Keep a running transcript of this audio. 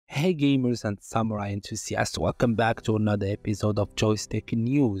Hey gamers and samurai enthusiasts, welcome back to another episode of Joystick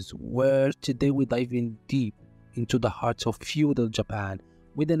News, where today we dive in deep into the heart of feudal Japan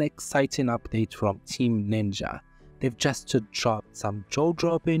with an exciting update from Team Ninja. They've just dropped some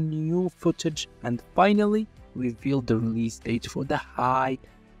jaw-dropping new footage and finally revealed the release date for the high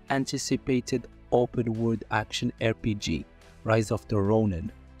anticipated open world action RPG, Rise of the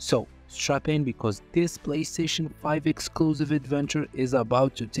Ronin. So strap in because this PlayStation 5 exclusive adventure is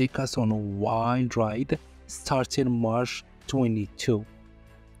about to take us on a wild ride starting March 22.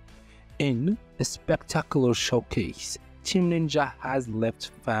 In a spectacular showcase, Team Ninja has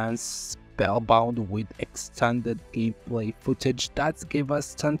left fans spellbound with extended gameplay footage that gave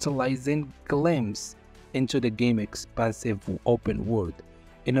us tantalizing glimpse into the game's expansive open world,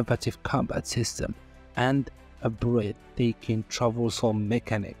 innovative combat system, and a breathtaking traversal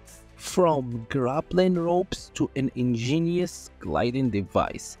mechanics. From grappling ropes to an ingenious gliding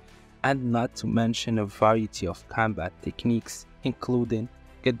device, and not to mention a variety of combat techniques including,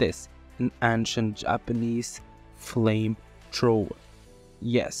 get this, an ancient Japanese flamethrower.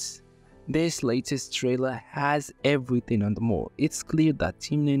 Yes, this latest trailer has everything and more. It's clear that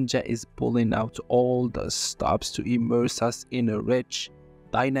Team Ninja is pulling out all the stops to immerse us in a rich,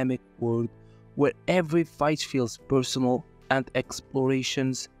 dynamic world where every fight feels personal and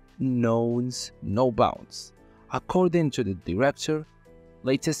explorations knows no bounds. According to the director,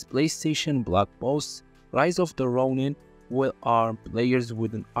 latest PlayStation blog post, Rise of the Ronin will arm players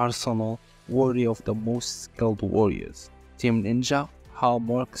with an arsenal worthy of the most skilled warriors. Team Ninja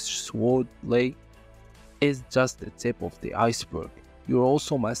hallmark's swordplay is just the tip of the iceberg. You'll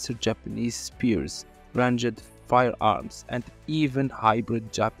also master Japanese spears, ranged firearms, and even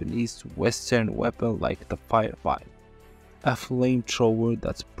hybrid Japanese Western weapon like the Firefly, a flamethrower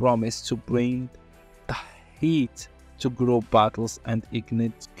that's promised to bring the heat to grow battles and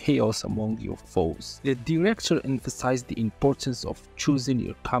ignite chaos among your foes. The director emphasized the importance of choosing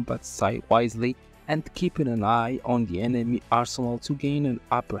your combat side wisely and keeping an eye on the enemy arsenal to gain an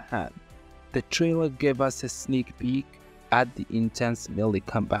upper hand. The trailer gave us a sneak peek at the intense melee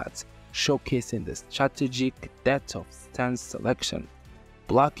combat, showcasing the strategic depth of stance selection,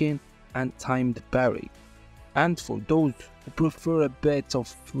 blocking, and timed parry. And for those who prefer a bit of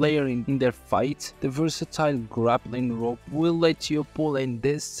flair in their fight, the versatile grappling rope will let you pull in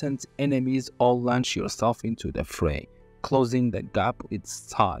distant enemies or launch yourself into the fray, closing the gap with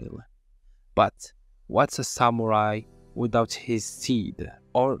style. But what's a samurai without his steed,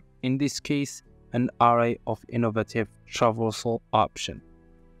 or in this case, an array of innovative traversal options?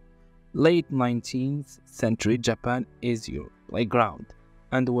 Late 19th century Japan is your playground,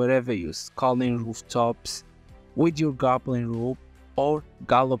 and wherever you're scaling rooftops with your grappling rope or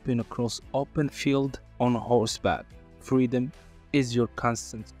galloping across open field on horseback, freedom is your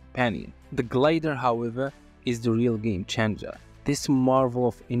constant companion. The glider, however, is the real game changer. This marvel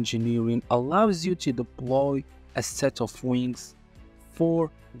of engineering allows you to deploy a set of wings for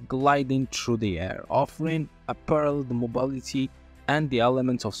gliding through the air, offering unparalleled mobility and the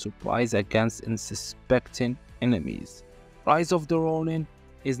element of surprise against unsuspecting enemies. Rise of the Ronin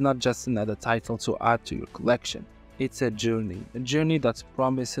is not just another title to add to your collection. It's a journey that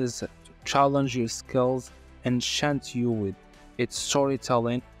promises to challenge your skills, enchant you with its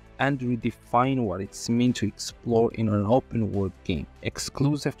storytelling, and redefine what it means to explore in an open world game.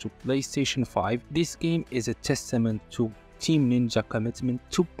 Exclusive to PlayStation 5, this game is a testament to Team Ninja's commitment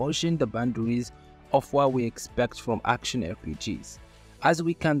to pushing the boundaries of what we expect from action RPGs. As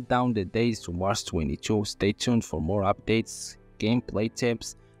we count down the days to March 22, stay tuned for more updates, gameplay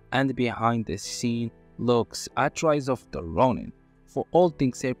tips, and behind the scene looks at Rise of the Ronin. For all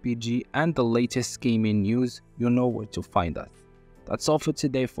things RPG and the latest gaming news, you know where to find us. That's all for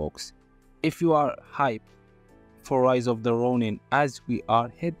today, folks. If you are hyped for Rise of the Ronin as we are,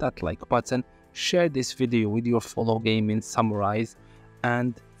 hit that like button, share this video with your fellow gaming samurais,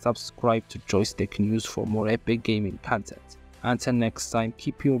 and subscribe to Joystick News for more epic gaming content. Until next time,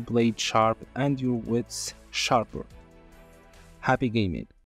 keep your blade sharp and your wits sharper. Happy gaming.